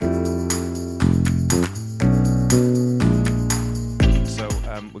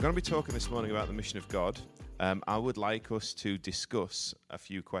going to be talking this morning about the mission of God. I would like us to discuss a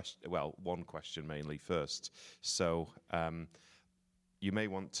few questions, well, one question mainly first. So you may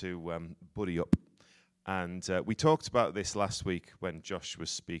want to buddy up. And we talked about this last week when Josh was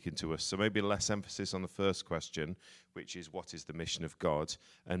speaking to us. So maybe less emphasis on the first question, which is what is the mission of God,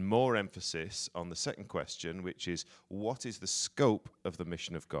 and more emphasis on the second question, which is what is the scope of the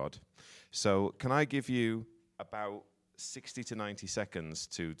mission of God. So can I give you about 60 to 90 seconds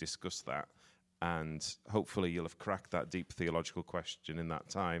to discuss that, and hopefully you'll have cracked that deep theological question in that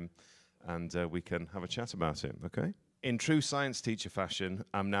time, and we can have a chat about it, okay? In true science teacher fashion,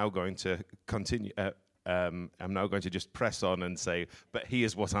 I'm now going to continue. I'm now going to just press on and say, but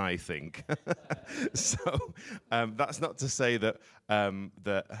here's what I think. So that's not to say that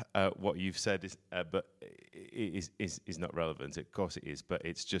what you've said is not relevant. Of course it is, but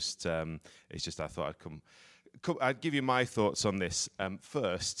it's just I thought I'd give you my thoughts on this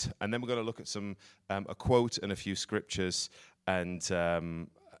first, and then we're going to look at a quote and a few scriptures, and I'm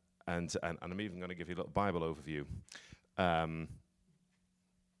even going to give you a little Bible overview,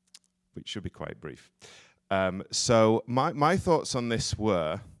 which should be quite brief. So my thoughts on this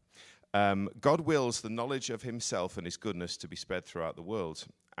were, God wills the knowledge of himself and his goodness to be spread throughout the world,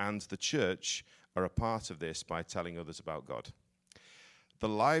 and the church are a part of this by telling others about God. The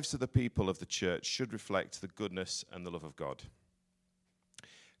lives of the people of the church should reflect the goodness and the love of God.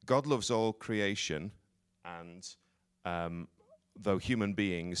 God loves all creation, and though human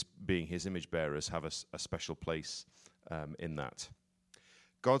beings, being his image bearers, have a special place in that.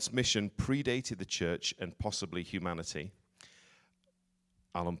 God's mission predated the church and possibly humanity.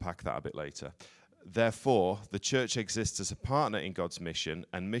 I'll unpack that a bit later. Therefore, the church exists as a partner in God's mission,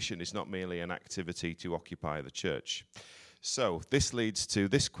 and mission is not merely an activity to occupy the church. So this leads to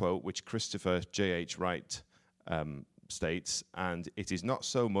this quote, which Christopher J.H. Wright states, and it is not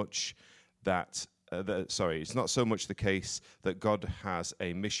so much it's not so much the case that God has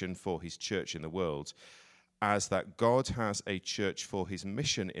a mission for his church in the world, as that God has a church for his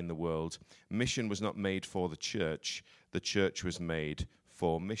mission in the world. Mission was not made for the church was made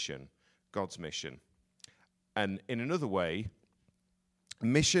for mission, God's mission. And in another way,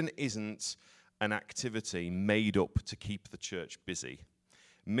 mission isn't an activity made up to keep the church busy.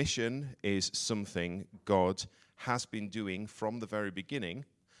 Mission is something God has been doing from the very beginning,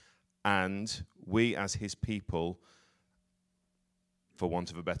 and we as his people, for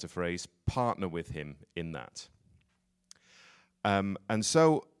want of a better phrase, partner with him in that. And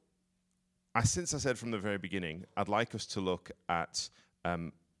so, since I said from the very beginning, I'd like us to look at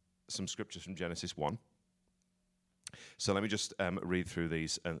some scriptures from Genesis 1. So let me just read through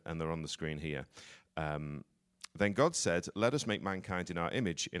these, and they're on the screen here. Then God said, "Let us make mankind in our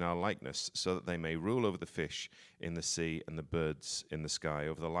image, in our likeness, so that they may rule over the fish in the sea and the birds in the sky,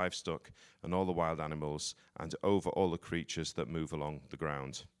 over the livestock and all the wild animals, and over all the creatures that move along the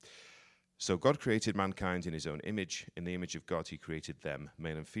ground." So God created mankind in his own image. In the image of God he created them.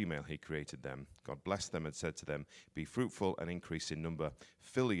 Male and female he created them. God blessed them and said to them, "Be fruitful and increase in number.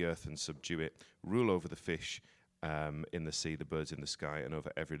 Fill the earth and subdue it. Rule over the fish in the sea, the birds in the sky, and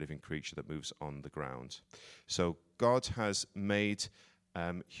over every living creature that moves on the ground." So God has made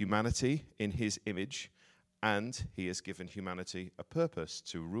humanity in his image, and he has given humanity a purpose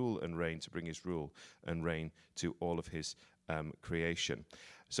to rule and reign, to bring his rule and reign to all of his creation.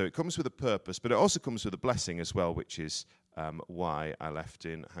 So it comes with a purpose, but it also comes with a blessing as well, which is why I left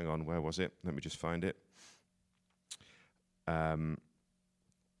in, hang on, where was it? Let me just find it.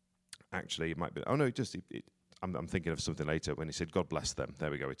 Actually, it might be, I'm thinking of something later when he said, God bless them.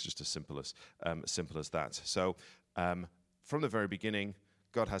 There we go. It's just as simple as that. So from the very beginning,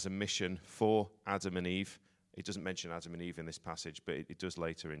 God has a mission for Adam and Eve. It doesn't mention Adam and Eve in this passage, but it does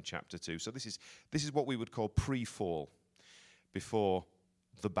later in chapter 2. So this is what we would call pre-fall, before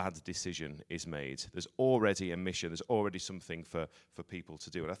the bad decision is made. There's already a mission. There's already something for people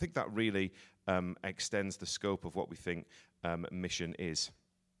to do. And I think that really extends the scope of what we think mission is.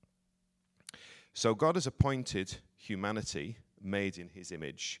 So God has appointed humanity, made in his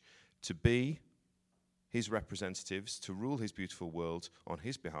image, to be his representatives, to rule his beautiful world on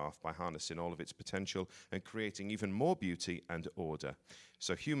his behalf by harnessing all of its potential and creating even more beauty and order.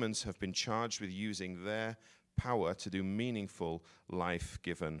 So humans have been charged with using their power to do meaningful,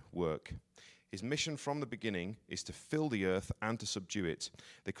 life-given work. His mission from the beginning is to fill the earth and to subdue it.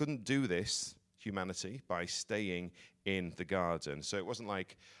 They couldn't do this, humanity, by staying in the garden. So it wasn't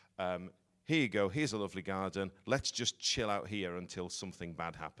like, here you go, here's a lovely garden, let's just chill out here until something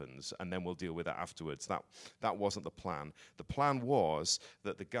bad happens, and then we'll deal with that afterwards. That wasn't the plan. The plan was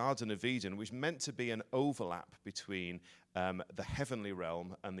that the Garden of Eden, which meant to be an overlap between the heavenly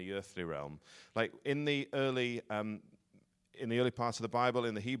realm and the earthly realm. Like in the early part of the Bible,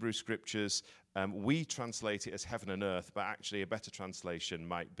 in the Hebrew scriptures, we translate it as heaven and earth, but actually a better translation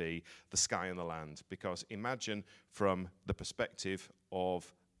might be the sky and the land. Because imagine from the perspective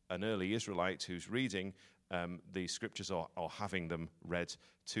of an early Israelite who's reading the scriptures or having them read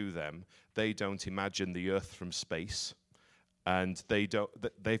to them, they don't imagine the earth from space. And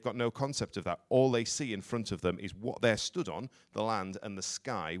they've got no concept of that. All they see in front of them is what they're stood on, the land, and the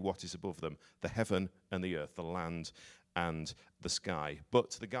sky, what is above them, the heaven and the earth, the land and the sky.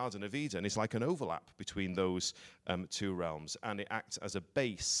 But the Garden of Eden is like an overlap between those two realms, and it acts as a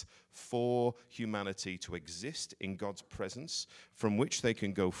base for humanity to exist in God's presence, from which they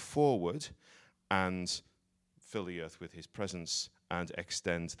can go forward and fill the earth with his presence and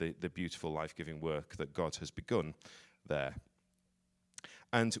extend the beautiful life-giving work that God has begun there.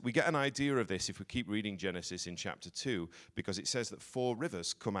 And we get an idea of this if we keep reading Genesis in chapter 2, because it says that 4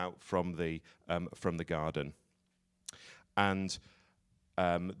 rivers come out from the garden. And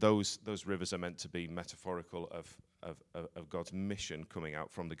those rivers are meant to be metaphorical of God's mission coming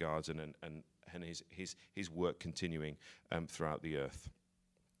out from the garden and his work continuing throughout the earth.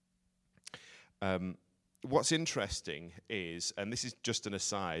 What's interesting is, and this is just an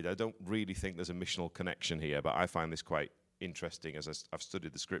aside, I don't really think there's a missional connection here, but I find this quite interesting as I've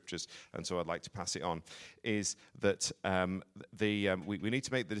studied the scriptures, and so I'd like to pass it on, is that we need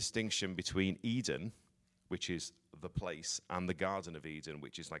to make the distinction between Eden, which is the place, and the Garden of Eden,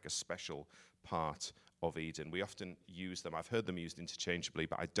 which is like a special part of Eden. We often use them. I've heard them used interchangeably,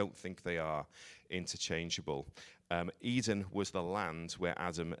 but I don't think they are interchangeable. Eden was the land where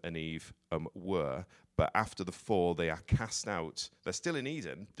Adam and Eve were, but after the fall, they are cast out. They're still in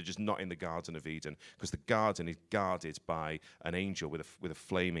Eden, they're just not in the Garden of Eden, because the garden is guarded by an angel with a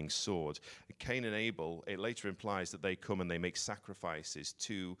flaming sword. Cain and Abel, it later implies that they come and they make sacrifices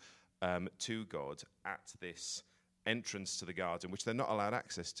to God at this entrance to the garden, which they're not allowed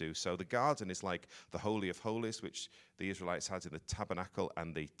access to. So the garden is like the Holy of Holies, which the Israelites had in the tabernacle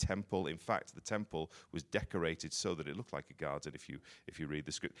and the temple. In fact, the temple was decorated so that it looked like a garden if you read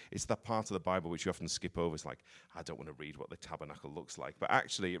the script. It's that part of the Bible which you often skip over. It's like, I don't want to read what the tabernacle looks like. But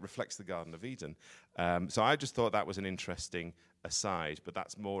actually, it reflects the Garden of Eden. So I just thought that was an interesting aside, but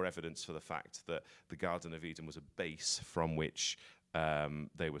that's more evidence for the fact that the Garden of Eden was a base from which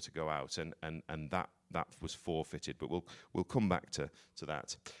they were to go out, and that was forfeited, but we'll come back to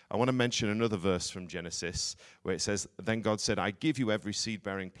that. I want to mention another verse from Genesis where it says, "Then God said, I give you every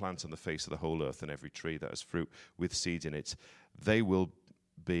seed-bearing plant on the face of the whole earth and every tree that has fruit with seed in it. They will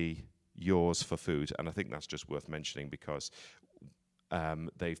be yours for food." And I think that's just worth mentioning because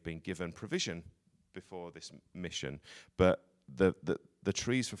they've been given provision before this mission, but the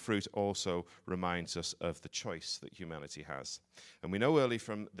trees for fruit also reminds us of the choice that humanity has. And we know early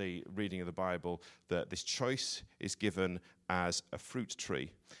from the reading of the Bible that this choice is given as a fruit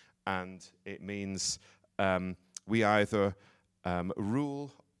tree. And it means we either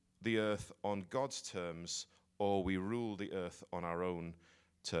rule the earth on God's terms or we rule the earth on our own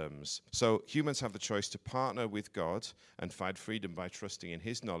terms. So humans have the choice to partner with God and find freedom by trusting in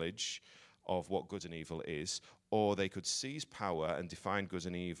his knowledge of what good and evil is, or they could seize power and define good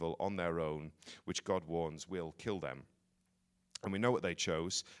and evil on their own, which God warns will kill them. And we know what they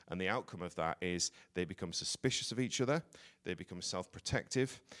chose, and the outcome of that is they become suspicious of each other, they become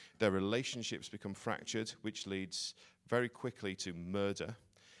self-protective, their relationships become fractured, which leads very quickly to murder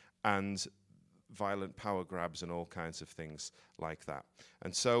and violent power grabs and all kinds of things like that.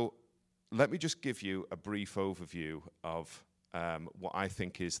 And so let me just give you a brief overview of what I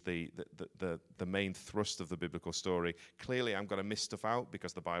think is the main thrust of the biblical story. Clearly, I'm going to miss stuff out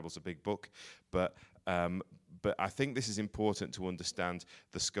because the Bible's a big book, but I think this is important to understand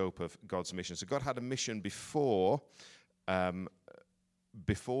the scope of God's mission. So God had a mission before the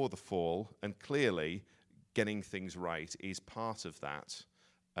fall, and clearly getting things right is part of that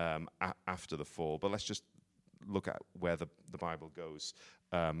after the fall. But let's just look at where the Bible goes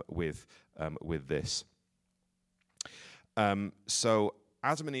with this. So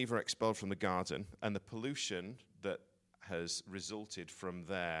Adam and Eve are expelled from the garden, and the pollution that has resulted from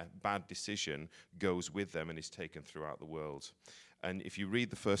their bad decision goes with them and is taken throughout the world. And if you read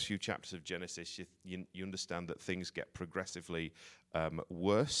the first few chapters of Genesis, you understand that things get progressively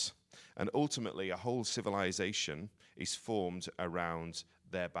worse, and ultimately a whole civilization is formed around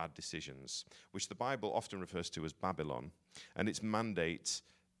their bad decisions, which the Bible often refers to as Babylon, and its mandate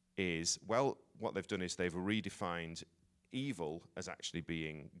is, well, what they've done is they've redefined evil as actually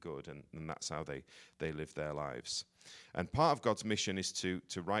being good, and that's how they live their lives. And part of God's mission is to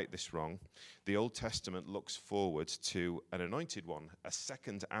right this wrong. The Old Testament looks forward to an anointed one, a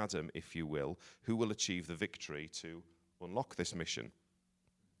second Adam, if you will, who will achieve the victory to unlock this mission.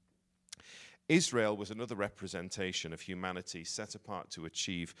 Israel was another representation of humanity set apart to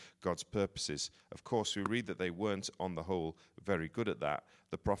achieve God's purposes. Of course, we read that they weren't, on the whole, very good at that.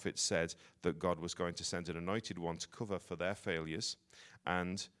 The prophet said that God was going to send an anointed one to cover for their failures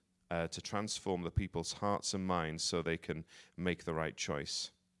and to transform the people's hearts and minds so they can make the right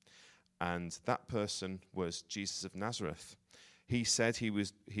choice. And that person was Jesus of Nazareth. He said he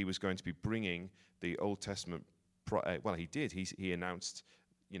was going to be bringing the Old Testament. Well, he did. He announced,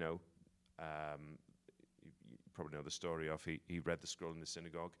 you probably know the story of he read the scroll in the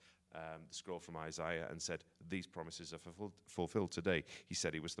synagogue, the scroll from Isaiah, and said, these promises are fulfilled today. He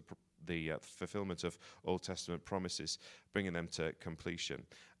said he was the fulfillment of Old Testament promises, bringing them to completion.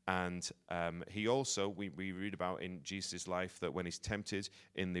 And he also, we read about in Jesus' life that when he's tempted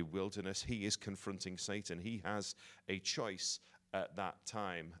in the wilderness, he is confronting Satan. He has a choice at that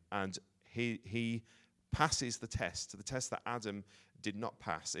time, and he passes the test that Adam did not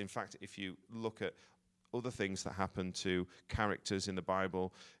pass. In fact, if you look at other things that happen to characters in the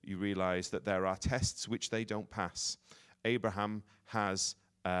Bible, you realize that there are tests which they don't pass. Abraham has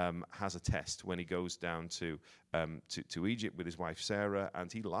a test when he goes down to Egypt with his wife Sarah,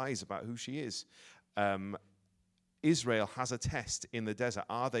 and he lies about who she is. Israel has a test in the desert.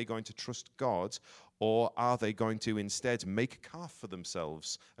 Are they going to trust God, or are they going to instead make a calf for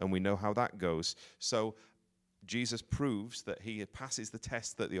themselves? And we know how that goes. So Jesus proves that he passes the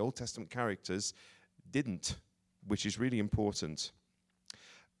test that the Old Testament characters didn't, which is really important.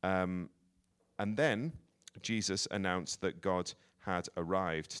 And then Jesus announced that God had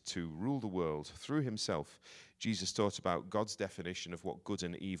arrived to rule the world through himself. Jesus taught about God's definition of what good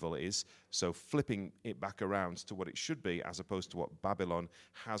and evil is, so flipping it back around to what it should be as opposed to what Babylon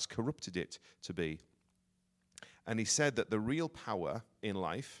has corrupted it to be. And he said that the real power in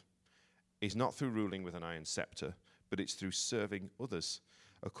life is not through ruling with an iron scepter, but it's through serving others.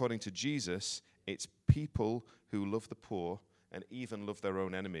 According to Jesus, it's people who love the poor and even love their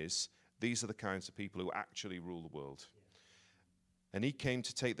own enemies. These are the kinds of people who actually rule the world. And he came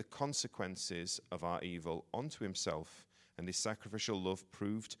to take the consequences of our evil onto himself, and his sacrificial love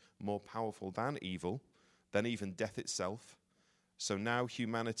proved more powerful than evil, than even death itself. So now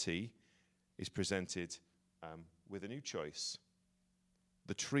humanity is presented with a new choice.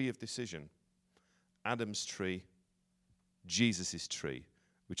 The tree of decision. Adam's tree, Jesus' tree,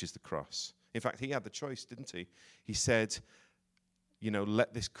 which is the cross. In fact, he had the choice, didn't he? He said,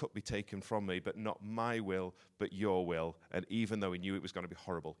 let this cup be taken from me, but not my will, but your will. And even though he knew it was going to be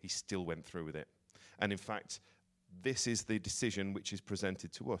horrible, he still went through with it. And in fact, this is the decision which is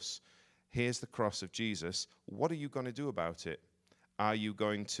presented to us. Here's the cross of Jesus. What are you going to do about it? Are you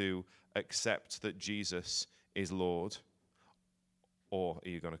going to accept that Jesus is Lord? Or are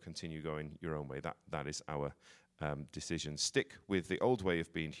you going to continue going your own way? That is our decision. Stick with the old way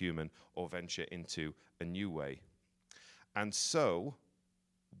of being human, or venture into a new way. And so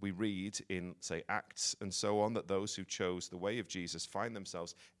we read in, say, Acts and so on, that those who chose the way of Jesus find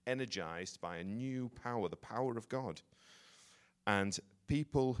themselves energized by a new power, the power of God. And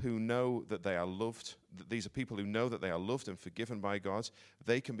people who know that they are loved, these are people who know that they are loved and forgiven by God,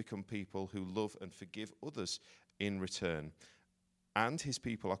 they can become people who love and forgive others in return. And his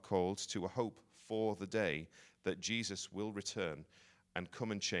people are called to a hope for the day that Jesus will return and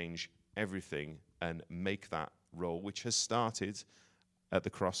come and change everything and make that role, which has started at the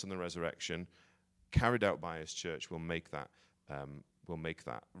cross and the resurrection, carried out by his church, will make that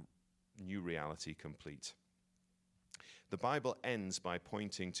new reality complete. The Bible ends by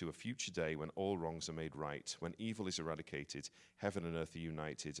pointing to a future day when all wrongs are made right, when evil is eradicated, heaven and earth are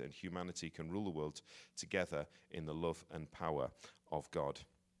united, and humanity can rule the world together in the love and power of God.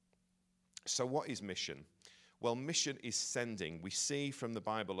 So what is mission? Well, mission is sending. We see from the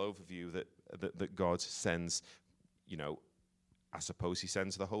Bible overview that God sends, I suppose he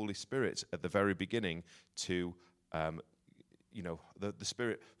sends the Holy Spirit at the very beginning to, the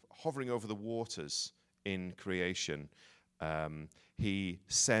Spirit hovering over the waters in creation. He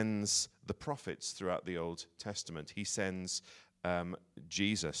sends the prophets throughout the Old Testament. He sends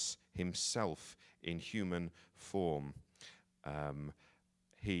Jesus himself in human form.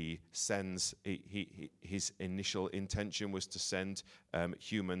 He sends. His initial intention was to send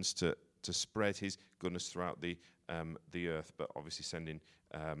humans to spread his goodness throughout the earth, but obviously sending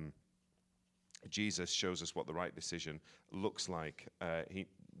Jesus shows us what the right decision looks like.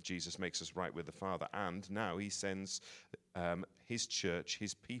 Jesus makes us right with the Father, and now he sends his church,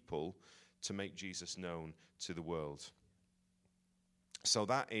 his people, to make Jesus known to the world. So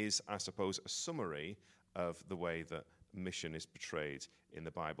that is, I suppose, a summary of the way that mission is portrayed in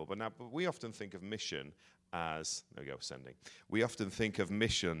the Bible. But we often think of mission as, there we go, sending. We often think of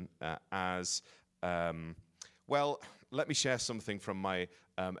mission as, well, let me share something from my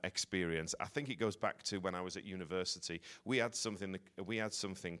experience. I think it goes back to when I was at university. We had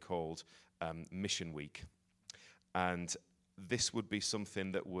something called Mission Week, and this would be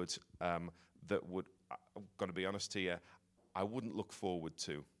something that would, I'm going to be honest here, I wouldn't look forward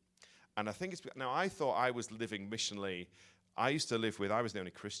to. And I think now I thought I was living missionally. I was the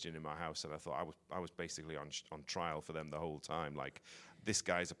only Christian in my house, and I thought I was basically on trial for them the whole time. Like, this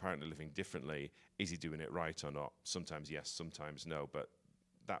guy's apparently living differently. Is he doing it right or not? Sometimes yes, sometimes no. But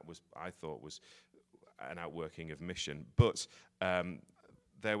that was, I thought, was an outworking of mission. But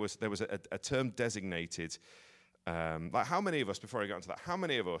there was a term designated. Like, how many of us, before I get into that, how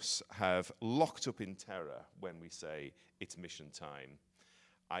many of us have locked up in terror when we say it's mission time?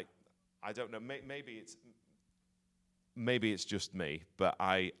 I don't know. Maybe it's just me, but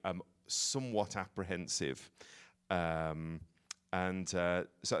I am somewhat apprehensive. So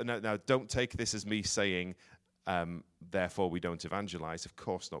now, don't take this as me saying, therefore we don't evangelize. Of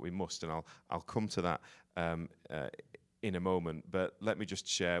course not. We must, and I'll come to that in a moment. But let me just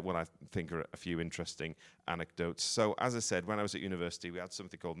share what I think are a few interesting anecdotes. So, as I said, when I was at university, we had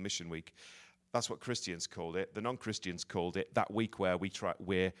something called Mission Week. That's what Christians called it. The non-Christians called it that week where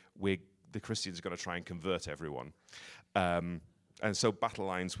the Christians are going to try and convert everyone. And so battle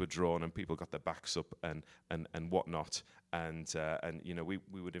lines were drawn, and people got their backs up and whatnot. And you know, we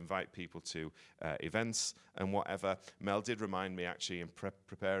would invite people to events and whatever. Mel did remind me, actually, in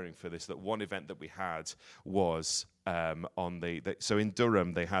preparing for this, that one event that we had was so in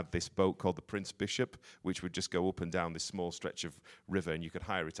Durham they had this boat called the Prince Bishop, which would just go up and down this small stretch of river, and you could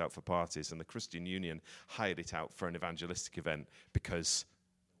hire it out for parties. And the Christian Union hired it out for an evangelistic event because,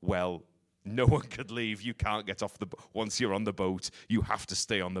 well, no one could leave. You can't get off once you're on the boat. You have to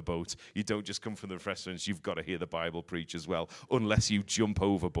stay on the boat. You don't just come from the refreshments. You've got to hear the Bible preach as well, unless you jump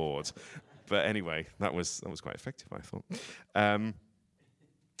overboard. But anyway, that was quite effective, I thought.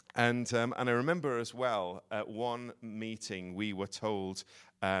 And I remember as well, at one meeting, we were told,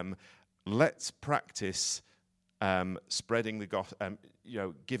 let's practice spreading the gospel,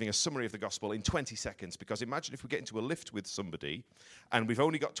 giving a summary of the gospel in 20 seconds. Because imagine if we get into a lift with somebody and we've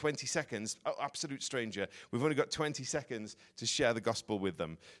only got 20 seconds, absolute stranger, we've only got 20 seconds to share the gospel with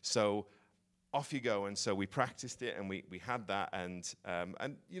them. So off you go. And so we practiced it, and we had that, and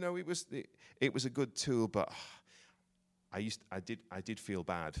it was a good tool, but I did feel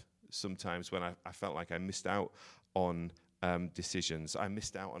bad sometimes when I felt like I missed out on decisions. I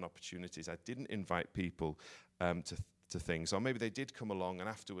missed out on opportunities. I didn't invite people to things, or maybe they did come along, and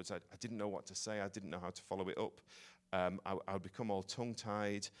afterwards I didn't know what to say. I didn't know how to follow it up. I would become all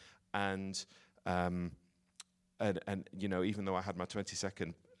tongue-tied, and even though I had my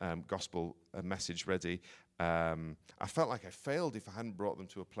 20-second gospel message ready, I felt like I failed if I hadn't brought them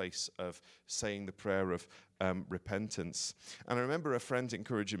to a place of saying the prayer of repentance. And I remember a friend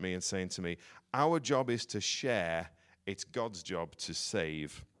encouraging me and saying to me, "Our job is to share. It's God's job to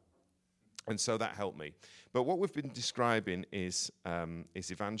save." And so that helped me. But what we've been describing is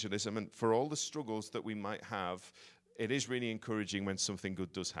evangelism. And for all the struggles that we might have, it is really encouraging when something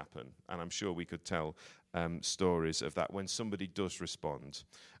good does happen. And I'm sure we could tell stories of that when somebody does respond,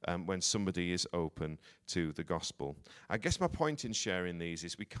 when somebody is open to the gospel. I guess my point in sharing these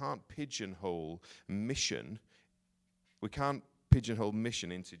is we can't pigeonhole mission. We can't pigeonhole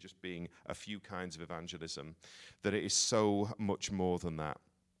mission into just being a few kinds of evangelism, that it is so much more than that.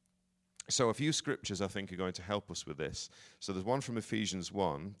 So a few scriptures, I think, are going to help us with this. So there's one from Ephesians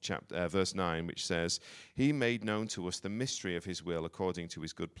 1, verse 9, which says, "He made known to us the mystery of his will according to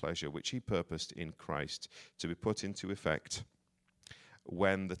his good pleasure, which he purposed in Christ to be put into effect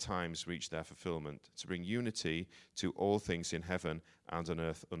when the times reach their fulfillment, to bring unity to all things in heaven and on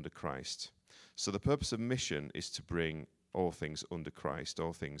earth under Christ." So the purpose of mission is to bring all things under Christ,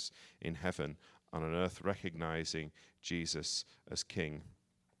 all things in heaven and on earth, recognizing Jesus as King.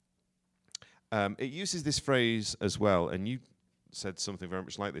 It uses this phrase as well, and you said something very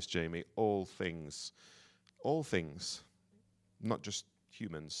much like this, Jamie, all things, not just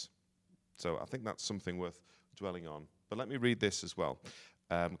humans. So I think that's something worth dwelling on. But let me read this as well.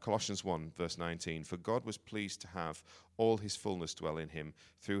 Colossians 1, verse 19, "For God was pleased to have all his fullness dwell in him,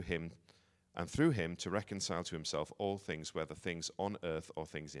 through him to reconcile to himself all things, whether things on earth or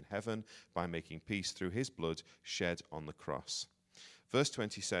things in heaven, by making peace through his blood shed on the cross. Verse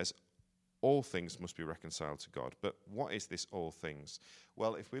 20 says, all things must be reconciled to God. But what is this all things?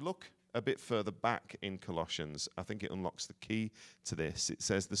 Well, if we look a bit further back in Colossians, I think it unlocks the key to this. It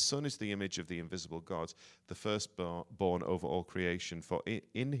says, the Son is the image of the invisible God, the firstborn over all creation, for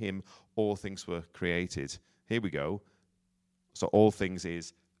in him all things were created. Here we go. So all things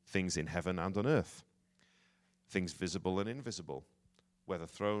is things in heaven and on earth, things visible and invisible, whether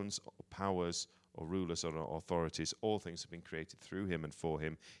thrones or powers or rulers or authorities, all things have been created through him and for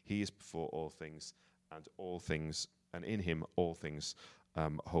him. He is before all things, and in him all things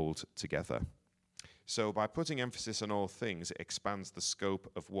hold together. So by putting emphasis on all things, it expands the scope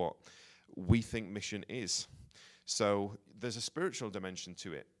of what we think mission is. So there's a spiritual dimension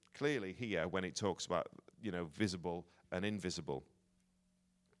to it. Clearly here, when it talks about, visible and invisible,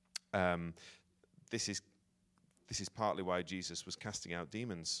 this is partly why Jesus was casting out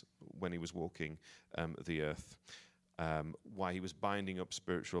demons when he was walking the earth, why he was binding up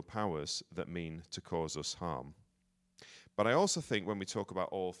spiritual powers that mean to cause us harm. But I also think when we talk about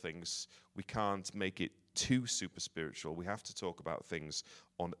all things, we can't make it too super spiritual. We have to talk about things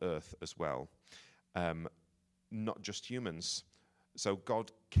on earth as well, not just humans. So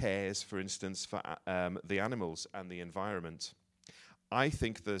God cares, for instance, for the animals and the environment. I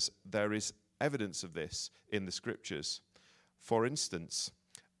think there is evidence of this in the scriptures. For instance,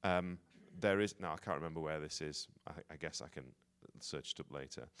 there is, now I can't remember where this is. I guess I can search it up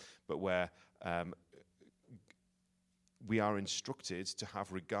later. But where we are instructed to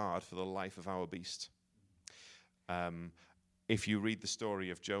have regard for the life of our beast. If you read the story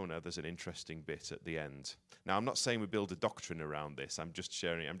of Jonah, there's an interesting bit at the end. Now, I'm not saying we build a doctrine around this. I'm just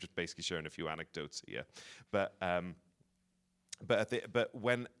basically sharing a few anecdotes here. But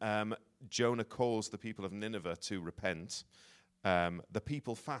when Jonah calls the people of Nineveh to repent, the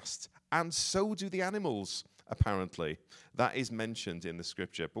people fast, and so do the animals, apparently. That is mentioned in the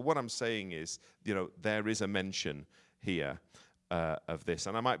scripture. But what I'm saying is, there is a mention here of this.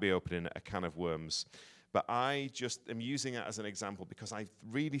 And I might be opening a can of worms. But I just am using it as an example because I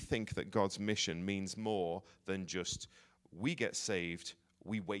really think that God's mission means more than just we get saved,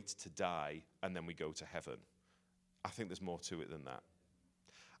 we wait to die, and then we go to heaven. I think there's more to it than that.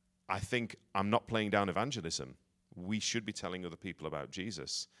 I think I'm not playing down evangelism. We should be telling other people about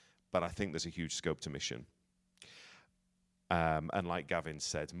Jesus, but I think there's a huge scope to mission. And like Gavin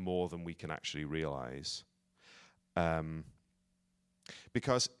said, more than we can actually realize.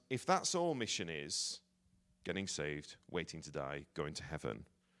 Because if that's all mission is, getting saved, waiting to die, going to heaven,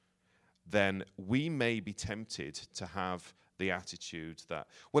 then we may be tempted to have the attitude that,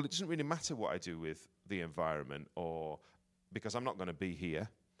 well, it doesn't really matter what I do with the environment, or because I'm not going to be here,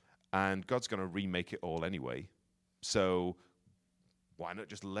 and God's going to remake it all anyway, so why not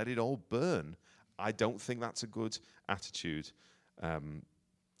just let it all burn? I don't think that's a good attitude.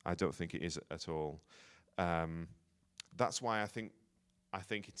 I don't think it is at all. That's why I think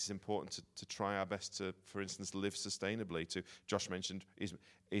it's important to try our best to, for instance, live sustainably. Josh mentioned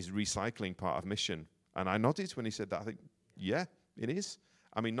is recycling part of mission, and I nodded when he said that. I think, yeah, it is.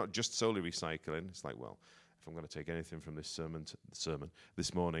 I mean, not just solely recycling. It's like, well, if I'm going to take anything from this sermon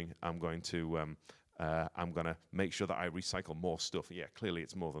this morning, I'm going to make sure that I recycle more stuff. Yeah, clearly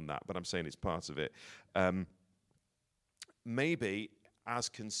it's more than that, but I'm saying it's part of it. Maybe as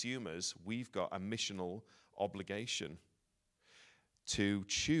consumers, we've got a missional obligation to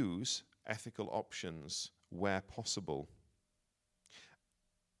choose ethical options where possible.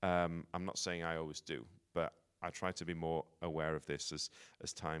 I'm not saying I always do, but I try to be more aware of this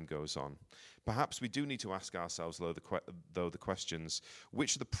as time goes on. Perhaps we do need to ask ourselves, though, the questions: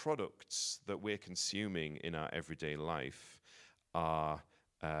 which of the products that we're consuming in our everyday life are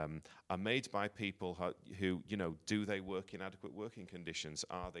made by people who, do they work in adequate working conditions?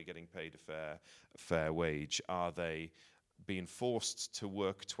 Are they getting paid a fair wage? Are they being forced to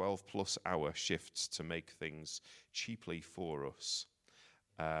work 12-plus hour shifts to make things cheaply for us?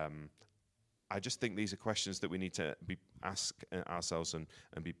 I just think these are questions that we need to ask ourselves and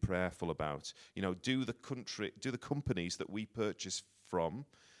be prayerful about. Do the companies that we purchase from,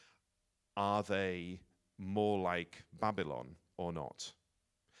 are they more like Babylon or not?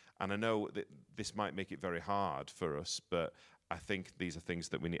 And I know that this might make it very hard for us, but I think these are things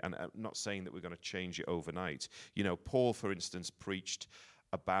that we need. And I'm not saying that we're going to change it overnight. Paul, for instance, preached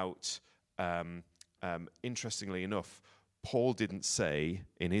about, interestingly enough, Paul didn't say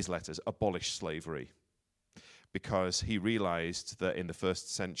in his letters, abolish slavery, because he realized that in the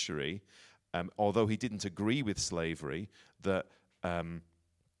first century, although he didn't agree with slavery, that in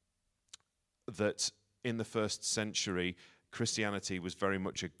the first century, Christianity was very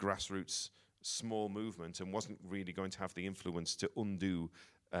much a grassroots small movement and wasn't really going to have the influence to undo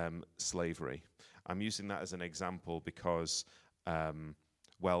slavery. I'm using that as an example because,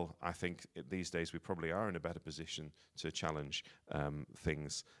 I think these days we probably are in a better position to challenge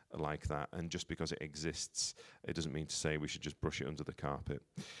things like that. And just because it exists, it doesn't mean to say we should just brush it under the carpet.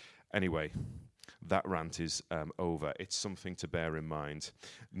 Anyway, that rant is over. It's something to bear in mind.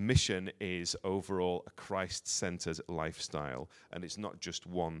 Mission is overall a Christ-centered lifestyle, and it's not just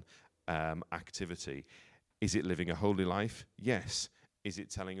one activity. Is it living a holy life? Yes. Is it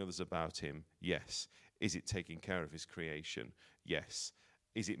telling others about him? Yes. Is it taking care of his creation? Yes.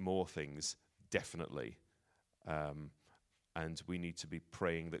 Is it more things? Definitely. And we need to be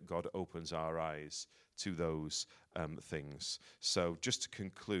praying that God opens our eyes to those things. So just to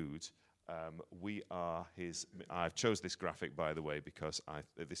conclude, we are his. I've chose this graphic, by the way, because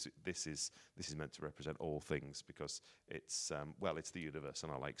this is meant to represent all things, because it's it's the universe,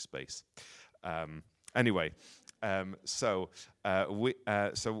 and I like space. Anyway, so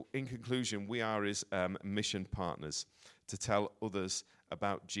in conclusion, we are his mission partners to tell others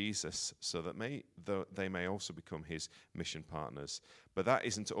about Jesus, so that they may also become his mission partners. But that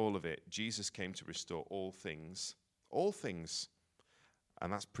isn't all of it. Jesus came to restore all things,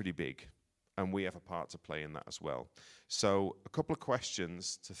 and that's pretty big. And we have a part to play in that as well. So a couple of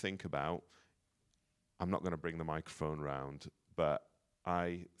questions to think about. I'm not going to bring the microphone round, but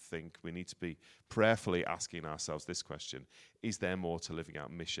I think we need to be prayerfully asking ourselves this question: is there more to living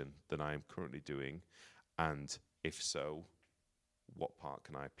out mission than I am currently doing? And if so, what part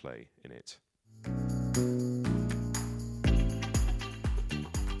can I play in it?